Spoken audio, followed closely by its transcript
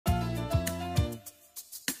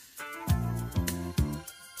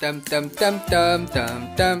Dum dum dum dum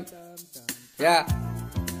dum dum. Yeah.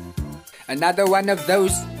 Another one of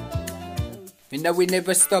those. You know we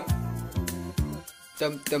never stop.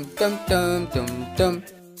 Dum dum dum dum dum dum.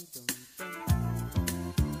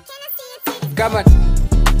 Come on.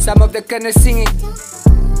 Some of the kind of singing.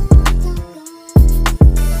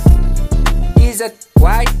 Is it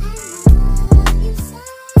why?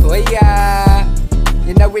 Oh yeah.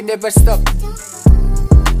 You know we never stop.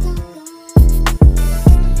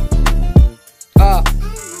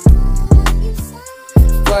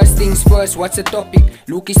 First things first, what's the topic?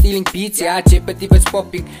 Lukey stealing beats, yeah, jeopardy if it's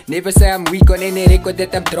popping. Never say I'm weak on any record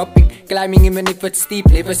that I'm dropping. Climbing even if it's steep,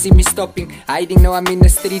 never see me stopping. Hiding now I'm in the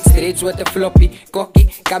streets, dreads with a floppy. Cocky,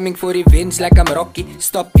 coming for revenge like I'm Rocky.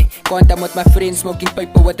 Stop me, can't I'm with my friends smoking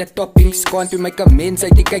paper with the toppings. Can't we make amends, I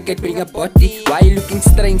think I could bring a body. Why you looking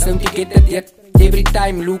strange, don't you get it yet? Every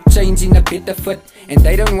time Luke change in a better fit. And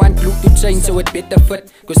they don't want Luke to change so it better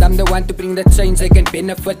fit. Cause I'm the one to bring the change they can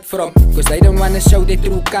benefit from. Cause they don't wanna show their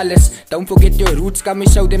true colors. Don't forget your roots, come and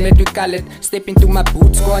show them that we call it. Step into my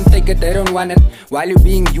boots, can't take it, they don't want it. While you're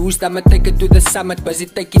being used, I'ma take it to the summit. Busy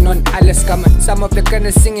taking on alles, come on. Some of the kind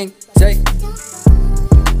of singing, say.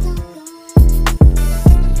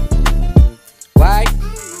 Why?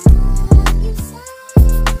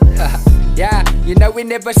 Yeah, you know we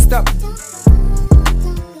never stop.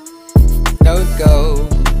 Don't go,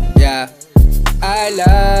 yeah, I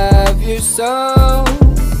love you so.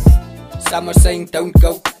 Some are saying don't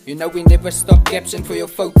go. You know we never stop, caption for your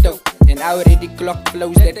photo. And I already clock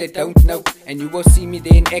flows that they don't know. And you will see me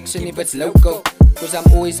there in action if it's local. Cause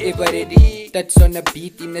I'm always ever ready. Titz on the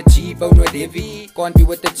beat in the G-bone with heavy. Can't be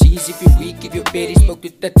with the G's if you're weak, if you're petty. Spoke to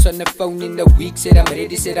Titz on the phone in the week. Said I'm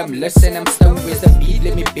ready, said I'm listen, I'm stoned. Where's the beat?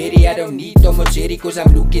 Let me bury. I don't need Tom or Jerry cause I'm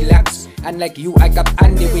Lukey Lux. Unlike you, I got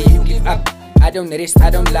underway, you give up. I don't rest,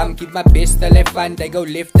 I don't lump. Keep my best till I find. They go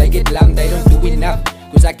left, I get lumped. I don't do enough.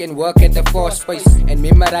 Cause I can work at a fast pace and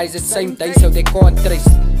memorize the same day so they can't trace.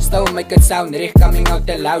 Still make it sound recht, coming out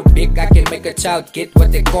the loud big. I can make a child get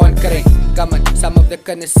what they can't create. Come on, some of the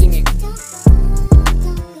kind of singing.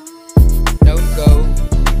 Don't go.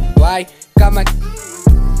 Why? Come on.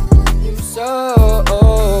 So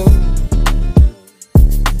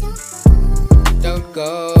don't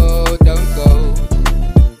go.